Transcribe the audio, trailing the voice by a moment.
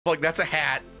like, that's a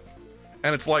hat.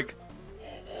 And it's like,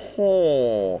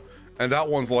 oh. And that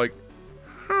one's like,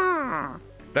 huh.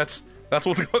 That's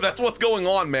what's going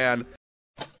on, man.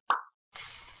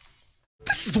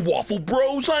 This is the Waffle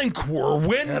Bros. I'm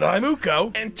Corwin. And I'm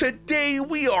Uko. And today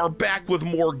we are back with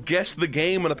more Guess the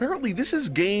Game, and apparently this is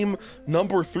game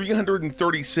number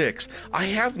 336. I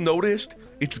have noticed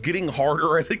it's getting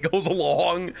harder as it goes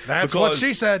along. That's what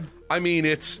she said. I mean,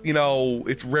 it's, you know,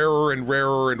 it's rarer and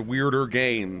rarer and weirder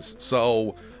games.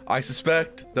 So I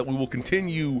suspect that we will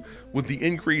continue with the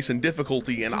increase in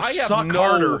difficulty, and I have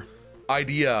no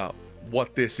idea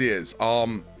what this is.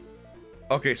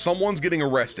 Okay, someone's getting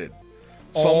arrested.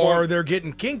 Or they're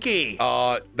getting kinky.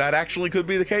 That actually could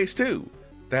be the case too.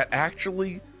 That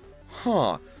actually,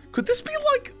 could this be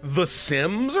like The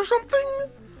Sims or something?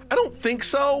 I don't think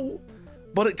so,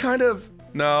 but it kind of,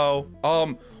 no.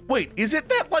 Wait, is it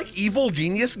that like Evil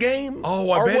Genius game?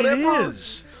 Oh, I bet it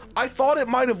is. I thought it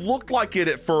might have looked like it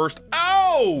at first.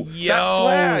 Oh, yo, that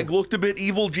flag looked a bit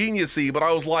Evil Genius-y, but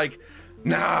I was like,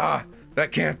 nah,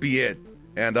 that can't be it.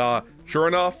 And sure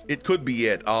enough, it could be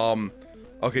it.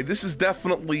 Okay, this is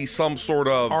definitely some sort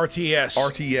of RTS.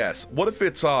 RTS. What if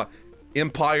it's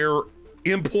Employer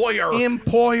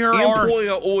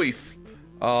Oif?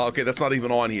 Okay, that's not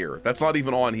even on here. That's not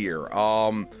even on here.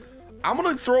 I'm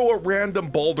gonna throw a random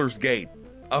Baldur's Gate.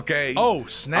 Okay. Oh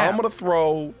snap! I'm gonna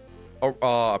throw.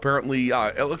 Apparently,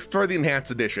 let's try the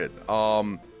enhanced edition.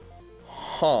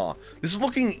 This is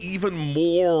looking even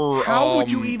more. How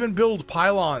would you even build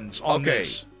pylons on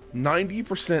this?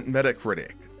 90%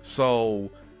 Metacritic.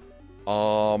 So,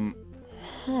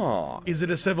 is it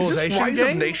a civilization is this Rise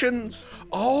game? of Nations?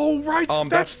 Oh, right.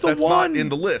 That's the that's one. Not in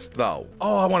the list though.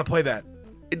 Oh, I want to play that.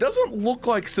 It doesn't look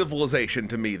like Civilization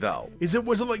to me though. Is it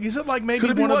like maybe Could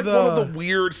it be one like of the one of the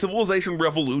weird Civilization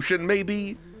Revolution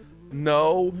maybe?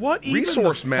 No. What even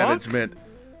resource the management?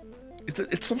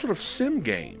 It's some sort of sim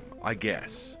game, I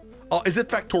guess. Is it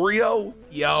Factorio?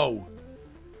 Yo.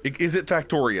 Is it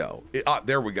Factorio?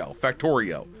 There we go.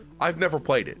 Factorio. I've never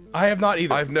played it. I have not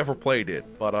either. I've never played it,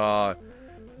 but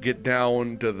get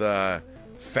down to the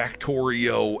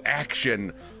Factorio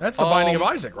action. That's the Binding of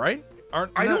Isaac, right?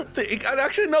 I don't think.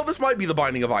 Actually, no. This might be the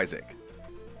Binding of Isaac.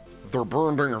 The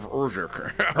Burning of Isaac.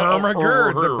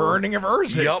 The Burning of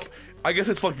Isaac. Yep. I guess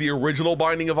it's like the original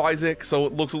Binding of Isaac, so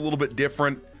it looks a little bit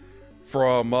different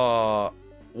from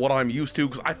what I'm used to,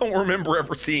 because I don't remember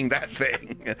ever seeing that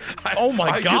thing. Oh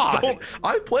my God.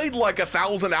 I played like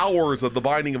 1,000 hours of the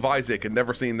Binding of Isaac and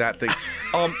never seen that thing.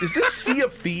 Is this Sea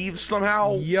of Thieves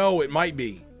somehow? Yo, it might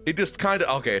be. It just kind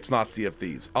of, okay, it's not Sea of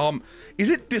Thieves. Is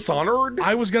it Dishonored?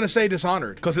 I was gonna say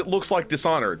Dishonored. Because it looks like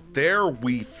Dishonored. There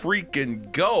we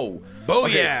freaking go. Oh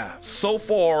okay, yeah. So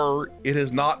far, it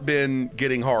has not been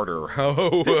getting harder.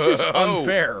 This is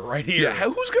unfair right here. Yeah,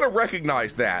 who's gonna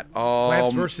recognize that?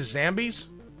 Plants vs. Zombies?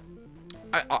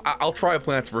 I'll try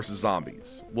Plants vs.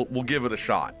 Zombies. We'll give it a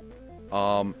shot.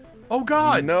 Oh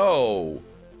God. No.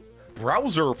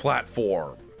 Browser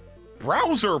platform.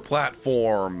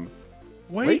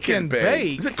 Wake and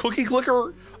bake. Is it Cookie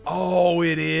Clicker? Oh,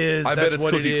 it is. I bet it's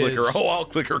Cookie Clicker. Oh, I'll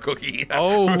clicker cookie.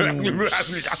 Oh,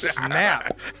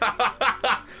 snap.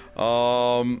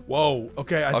 Whoa.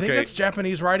 Okay, I think that's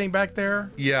Japanese writing back there.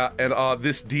 Yeah, and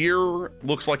this deer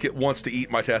looks like it wants to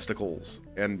eat my testicles,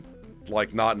 and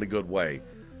like not in a good way.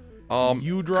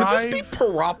 You drive? Could this be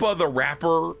Parappa the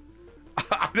Rapper?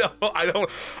 I don't.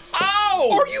 Oh!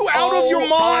 Are you out of your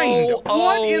mind?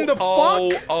 What in the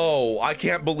fuck? Oh, I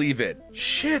can't believe it.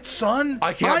 Shit, son.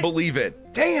 I can't believe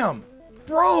it. Damn,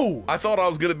 bro. I thought I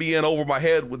was gonna be in over my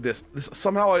head with this.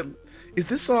 Somehow is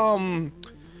this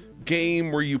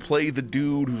game where you play the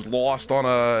dude who's lost on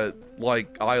a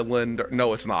like island?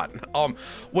 No, it's not.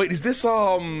 Wait, is this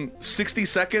 60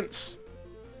 seconds?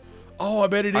 Oh, I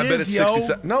bet it is. I bet it's 60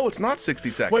 seconds. No, it's not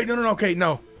 60 seconds. Wait, no. Okay,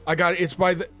 no. I got it. It's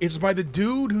by the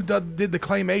dude who did the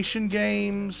claymation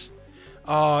games.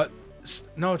 No,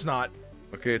 it's not.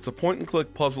 Okay, it's a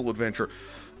point-and-click puzzle adventure.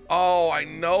 Oh, I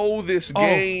know this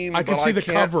game, I can but see I the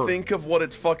can't cover. think of what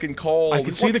it's fucking called. I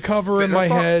can see the cover in my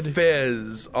head.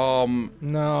 Fez.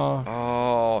 No.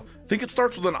 Oh, I think it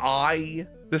starts with an I.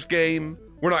 This game.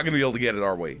 We're not gonna be able to get it,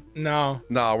 are we? No.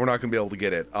 No, we're not gonna be able to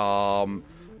get it. Machinarium.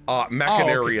 Oh,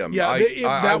 okay. Yeah,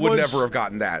 I would never have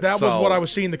gotten that. That was what I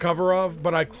was seeing the cover of,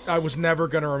 but I was never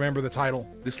gonna remember the title.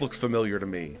 This looks familiar to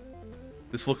me.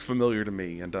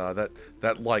 And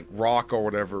that like rock or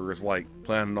whatever is like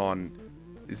planning on.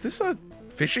 Is this a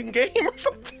fishing game or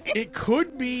something? It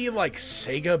could be like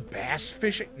Sega Bass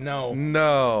Fishing. No.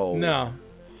 No.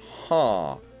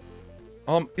 Huh.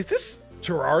 Is this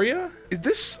Terraria? Is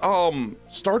this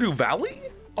Stardew Valley?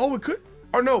 Oh, it could.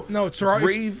 Or no. No,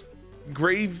 Terraria.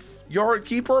 Graveyard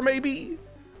Keeper, maybe?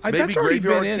 Maybe that's already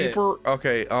Graveyard been in Keeper?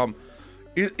 Okay,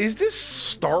 is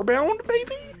this Starbound,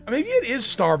 maybe? Maybe it is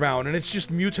Starbound, and it's just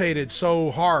mutated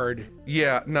so hard.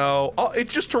 Yeah, no. Oh,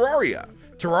 it's just Terraria.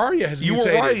 Terraria has mutated.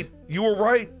 You were right. You were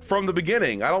right from the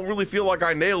beginning. I don't really feel like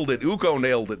I nailed it. Uko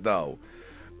nailed it, though.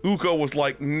 Uko was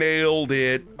like, nailed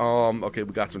it. Okay,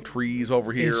 we got some trees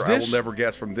over here. I will never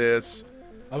guess from this.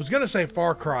 I was gonna say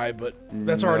Far Cry, but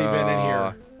that's already been in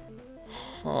here.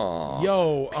 Huh.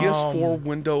 Yo, PS4,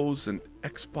 Windows, and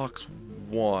Xbox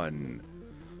One.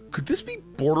 Could this be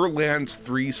Borderlands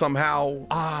 3 somehow?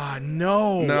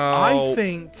 No. I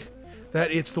think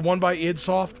that it's the one by id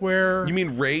Software. You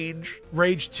mean Rage?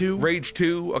 Rage 2? Rage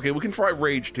 2? Okay, we can try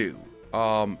Rage 2.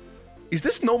 Is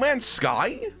this No Man's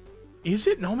Sky? Is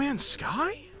it No Man's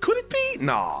Sky? Could it be?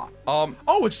 Nah.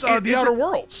 It's The Outer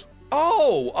Worlds.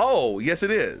 Oh, yes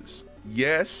it is.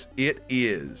 Yes, it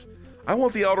is. I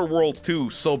want The Outer Worlds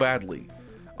 2 so badly.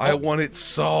 I want it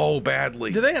so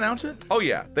badly. Did they announce it? Oh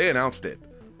yeah, they announced it.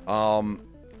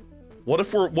 What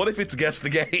if it's Guess the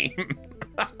Game?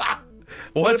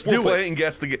 Let's do playing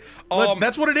Guess the Game.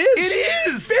 That's what it is. It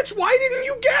is. Bitch, why didn't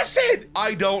you guess it?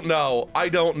 I don't know.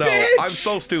 Bitch. I'm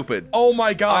so stupid. Oh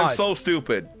my god. I'm so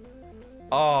stupid.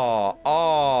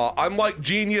 I'm like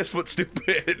genius but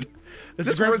stupid. This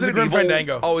is Resident Evil.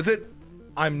 Fandango. Oh, is it?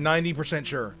 I'm 90%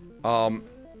 sure.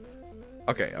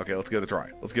 Okay, let's give it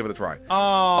a try.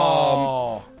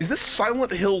 Oh. Is this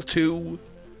Silent Hill 2?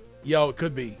 Yo, it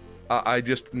could be. I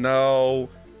just know.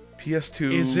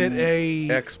 PS2. Is it a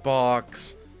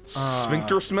Xbox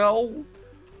sphincter smell?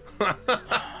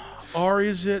 Or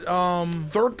is it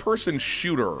third-person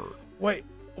shooter? Wait,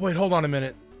 hold on a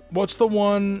minute. What's the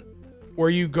one where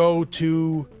you go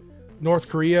to North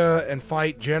Korea and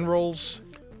fight generals?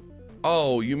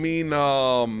 Oh, you mean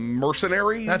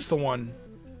Mercenaries? That's the one.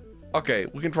 Okay,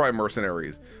 we can try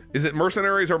Mercenaries. Is it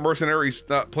Mercenaries or Mercenaries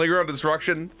Playground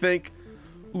Destruction? Think.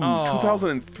 Ooh,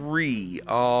 2003.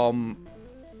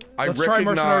 Let's try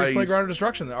Mercenaries Playground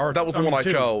Destruction. That was the one I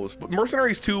chose. But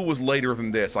Mercenaries 2 was later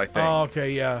than this, I think. Oh,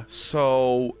 okay, yeah.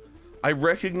 So I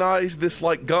recognize this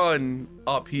like gun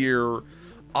up here.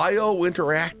 IO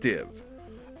Interactive.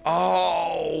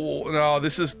 Oh no,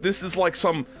 this is like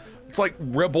some. It's like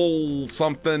Rebel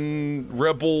something.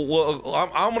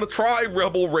 I'm gonna try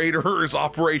Rebel Raiders,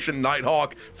 Operation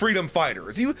Nighthawk, Freedom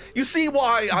Fighters. You see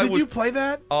why I was? Did you play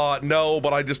that? No,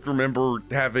 but I just remember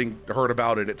having heard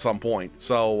about it at some point.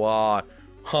 So,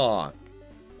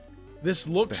 This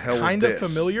looks kind of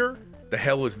familiar. The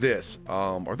hell is this?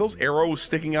 Are those arrows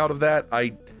sticking out of that?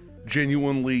 I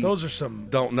genuinely. Those are some.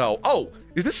 Don't know. Oh,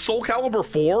 is this Soul Calibur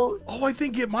 4? Oh, I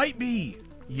think it might be.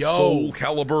 Yo. Soul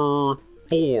Calibur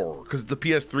 4, because it's a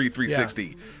PS3 360.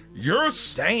 Yeah.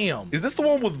 Yes. Damn. Is this the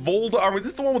one with Volda? I mean, is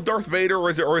this the one with Darth Vader, or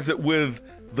is it with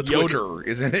the Yoda. Twitcher?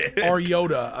 Isn't it? Or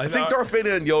Yoda. I think Darth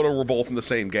Vader and Yoda were both in the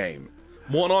same game.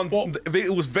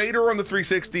 It was Vader on the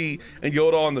 360 and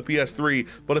Yoda on the PS3.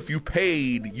 But if you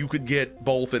paid, you could get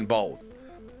both in both.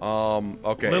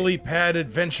 Okay. Lily Pad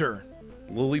Adventure.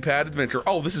 Lily Pad Adventure.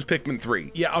 Oh, this is Pikmin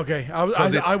 3. Yeah. Okay. I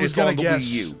was gonna guess.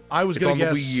 Wii U. I was gonna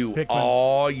guess Wii U. Pikmin.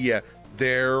 Oh yeah.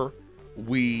 There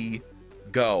we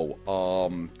go.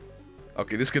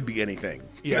 Okay, this could be anything.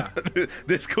 Yeah.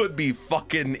 This could be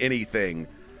fucking anything.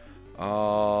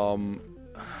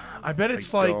 I bet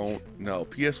it's like no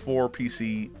PS4,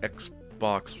 PC,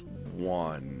 Xbox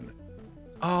One.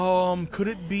 Could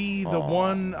it be the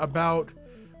one about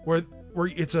where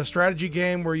it's a strategy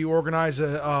game where you organize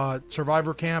a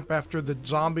survivor camp after the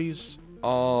zombies?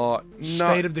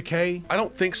 State of Decay? I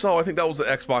don't think so. I think that was the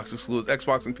Xbox exclusive,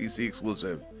 Xbox and PC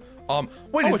exclusive.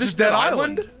 Wait, is this Dead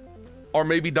Island? Or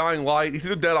maybe Dying Light? It's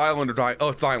either Dead Island or Dying. Oh,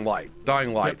 it's Dying Light.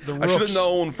 Dying Light. I should have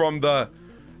known from the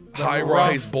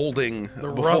high-rise building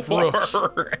rough roofs.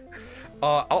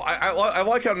 I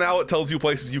like how now it tells you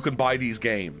places you can buy these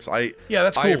games.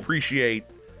 That's cool. I appreciate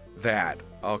that.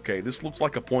 Okay, this looks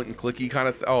like a point-and-clicky kind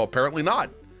of. Oh, apparently not.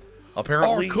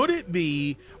 Apparently. Or could it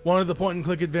be one of the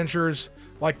point-and-click adventures,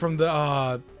 like from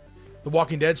the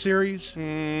Walking Dead series?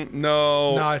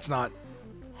 No. No, it's not.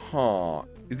 Huh.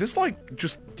 Is this like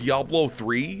just Diablo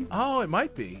 3? Oh, it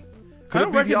might be. Could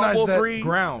it be Diablo 3?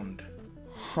 Ground.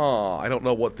 Huh. I don't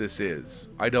know what this is.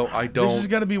 I don't. This is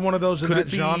going to be one of those in that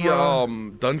genre. Could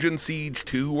it be Dungeon Siege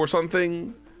 2 or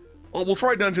something? Oh, we'll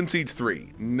try Dungeon Siege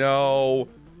 3. No.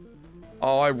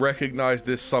 Oh, I recognize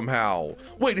this somehow.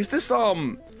 Wait, is this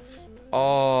Divine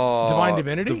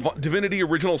Divinity? Divinity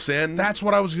Original Sin? That's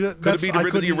what I was gonna. Could it be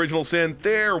Divinity Original Sin?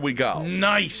 There we go.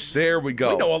 Nice. There we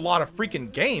go. We know a lot of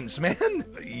freaking games, man.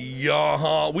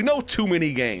 Yeah, we know too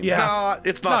many games. Yeah. Nah,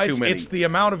 it's not too many. It's the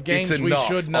amount of games we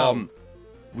should know.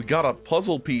 We got a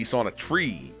puzzle piece on a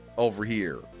tree over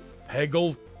here.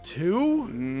 Peggle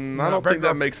 2? I don't think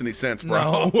that makes any sense,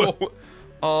 bro.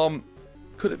 No.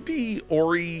 Could it be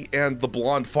Ori and the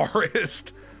Blonde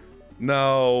Forest?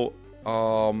 No.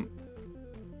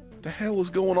 The hell is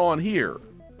going on here?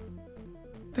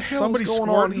 The hell Somebody is going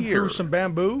on squirting here? through some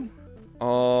bamboo?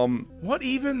 What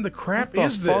even the crap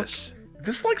is this?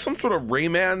 This is like some sort of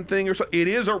Rayman thing or something. It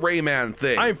is a Rayman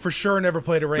thing. I for sure never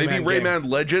played a Rayman game. Maybe Rayman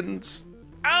Legends?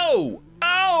 Oh!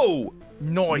 Oh!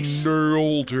 Nice.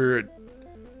 Nailed it.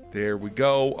 There we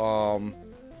go.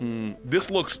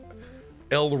 This looks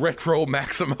El Retro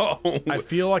Maximo. I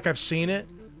feel like I've seen it.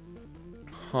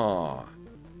 Huh.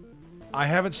 I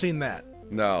haven't seen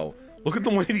that. No. Look at the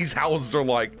way these houses are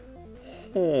like,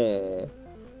 oh.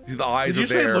 See, the eyes Did you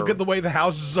say there. look at the way the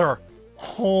houses are?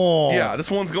 Oh. Yeah,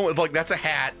 this one's going like that's a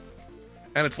hat,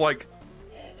 and it's like,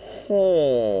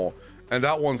 oh, and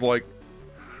that one's like,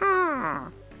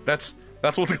 that's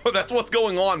what's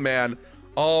going on, man.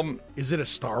 Is it a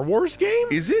Star Wars game?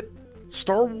 Is it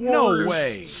Star Wars? No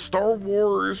way. Star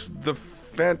Wars: The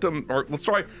Phantom. Or let's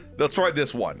try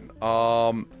this one.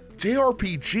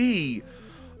 JRPG.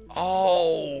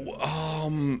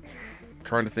 Oh,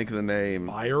 trying to think of the name.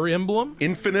 Fire Emblem?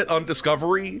 Infinite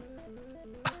Undiscovery.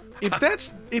 If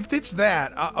it's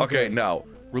that, okay. No.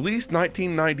 Released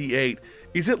 1998.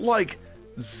 Is it like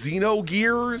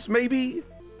Xenogears, maybe?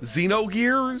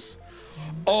 Xenogears?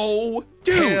 Oh,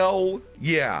 dude. Hell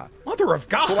yeah. Mother of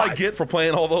God. That's what I get for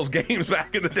playing all those games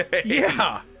back in the day.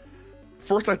 Yeah.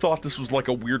 First, I thought this was like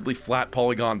a weirdly flat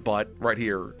polygon butt right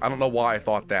here. I don't know why I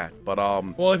thought that, but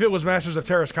well, if it was Masters of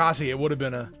Terrascasi, it would have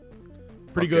been a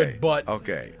pretty good butt.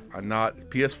 Okay. I'm not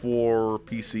PS4,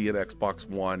 PC, and Xbox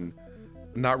One.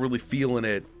 Not really feeling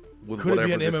it with Could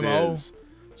whatever it be an this MMO? is.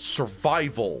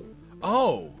 Survival.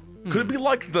 Oh. Could it be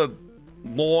like the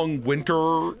Long Winter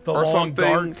or Long something?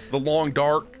 Dark? The Long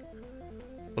Dark.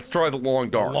 Let's try the Long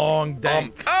Dark. Long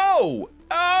Dank. Oh!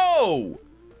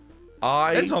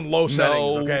 That's on low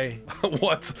settings, okay?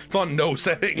 It's on no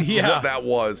settings. Yeah. What that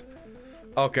was.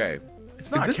 Okay.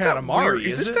 It's not Katamari,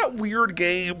 Is this it? that weird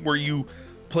game where you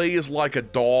play as like a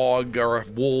dog or a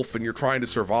wolf and you're trying to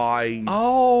survive?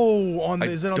 Oh,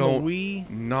 is it on the Wii?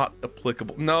 Not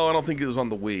applicable. No, I don't think it was on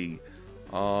the Wii.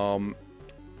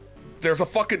 There's a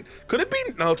fucking... Could it be...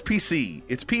 No, it's PC.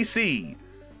 It's PC.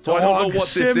 So I don't know what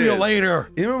this Simulator.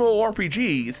 is.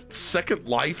 MMORPG. Is it Second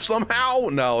Life somehow?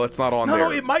 No, it's not on there. No,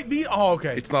 it might be. Oh,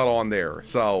 okay. It's not on there.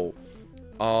 So,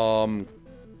 MMORPG.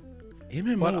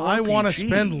 But I want to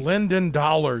spend Linden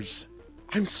dollars.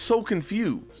 I'm so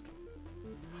confused.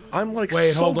 I'm like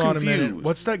Wait, so hold on confused. a minute.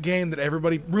 What's that game that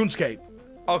everybody... RuneScape.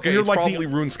 Okay, it's like probably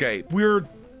RuneScape. We're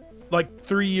like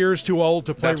 3 years too old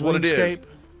to play That's RuneScape. what it is.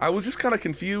 I was just kind of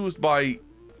confused by...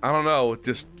 I don't know.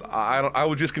 I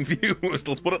was just confused. Let's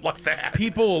put it like that.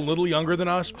 People a little younger than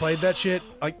us played that shit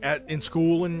like in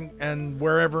school and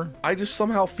wherever. I just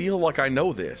somehow feel like I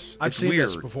know this. I've seen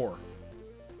this before.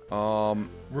 You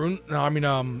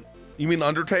mean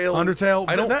Undertale? Undertale?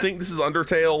 I don't think this is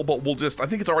Undertale, but I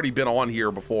think it's already been on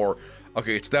here before.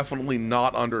 Okay, it's definitely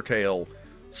not Undertale.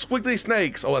 Squiggly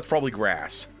snakes. Oh, that's probably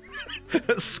grass.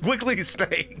 Squiggly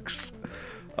snakes.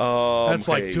 That's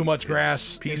like too much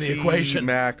grass PC, in the equation.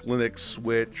 Mac, Linux,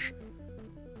 Switch.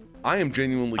 I am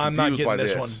genuinely confused by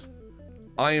this. One.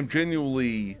 I am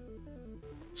genuinely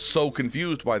so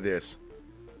confused by this.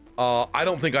 I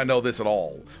don't think I know this at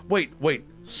all. Wait.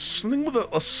 Something with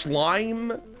a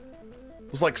slime?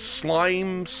 It was like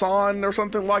Slime Son or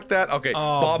something like that? Okay,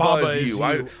 Baba is You.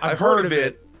 I've heard of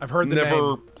it. I've heard the never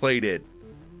name. Played it.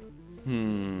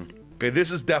 Okay,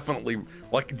 this is definitely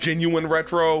like genuine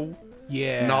retro.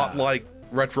 Yeah. Not like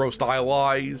retro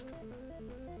stylized.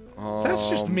 That's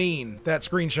just mean, that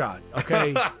screenshot,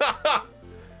 okay?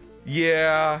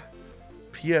 Yeah.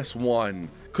 PS1.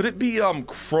 Could it be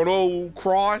Chrono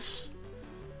Cross?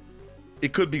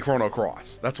 It could be Chrono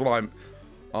Cross. That's what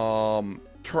I'm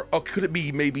could it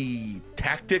be maybe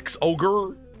Tactics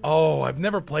Ogre? Oh, I've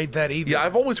never played that either. Yeah,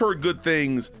 I've always heard good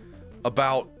things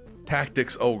about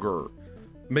Tactics Ogre.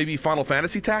 Maybe Final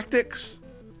Fantasy Tactics?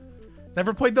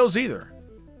 Never played those either.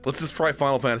 Let's just try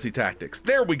Final Fantasy Tactics.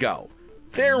 There we go.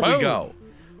 There we go.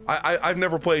 I've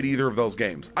never played either of those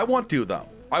games. I want to, though.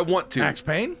 I want to. Max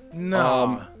Payne?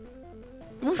 No.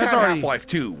 We've had Half-Life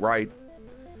 2, right?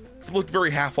 It looked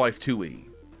very Half-Life 2-y.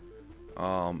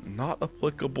 Not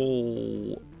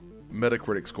applicable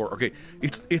Metacritic score. Okay,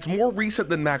 it's more recent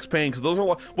than Max Payne, because those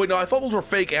are... Wait, no, I thought those were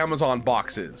fake Amazon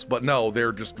boxes, but no,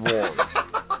 they're just drawers.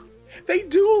 They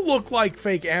do look like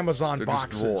fake Amazon They're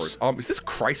boxes. Just drawers. Is this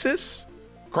Crysis?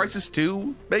 Crysis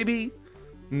 2, maybe?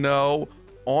 No.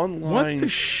 Online what the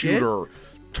shooter.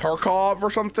 Shit? Tarkov or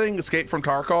something. Escape from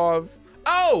Tarkov.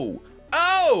 Oh,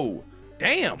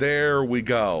 damn. There we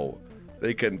go.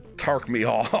 They can tark me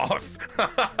off.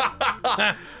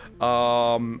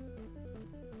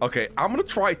 Okay, I'm gonna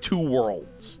try Two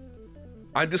Worlds.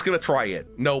 I'm just gonna try it.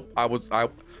 Nope, I was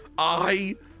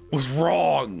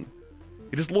wrong.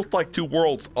 It just looked like Two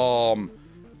Worlds.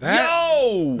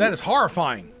 That is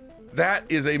horrifying. That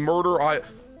is a murder.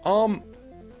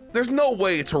 There's no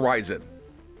way it's Horizon.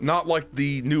 Not like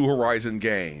the new Horizon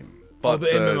game. But the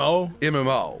MMO?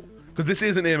 MMO. Because this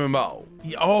is an MMO.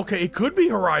 Yeah, okay, it could be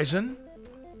Horizon.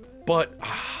 But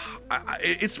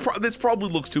this probably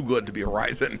looks too good to be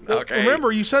Horizon. Okay.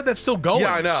 Remember, you said that's still going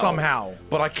I know, somehow.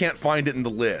 But I can't find it in the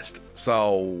list.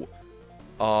 So,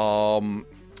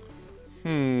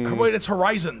 Wait, it's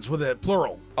Horizons with a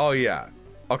plural. Oh yeah.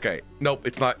 Okay. Nope,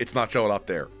 it's not showing up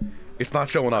there. It's not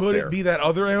showing up there. Could it be that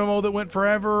other MMO that went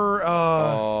forever?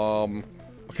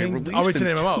 Okay, released it's an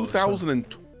in MMO.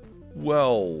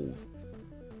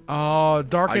 2012.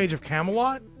 Dark Age of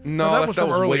Camelot? No, that was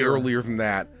way earlier than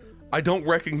that. I don't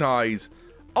recognize.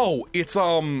 Oh, it's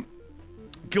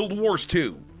Guild Wars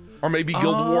 2. Or maybe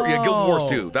Guild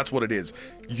Wars 2. That's what it is.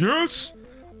 Yes.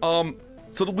 So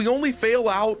did we only fail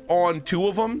out on 2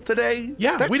 of them today?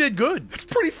 Yeah, we did good. It's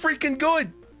pretty freaking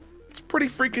good. It's pretty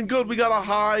freaking good. We got a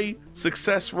high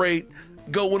success rate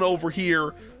going over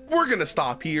here. We're gonna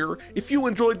stop here. If you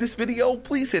enjoyed this video,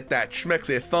 please hit that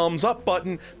schmexy thumbs up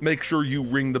button. Make sure you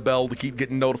ring the bell to keep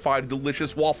getting notified of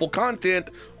delicious waffle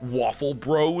content. Waffle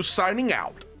Bros signing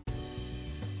out.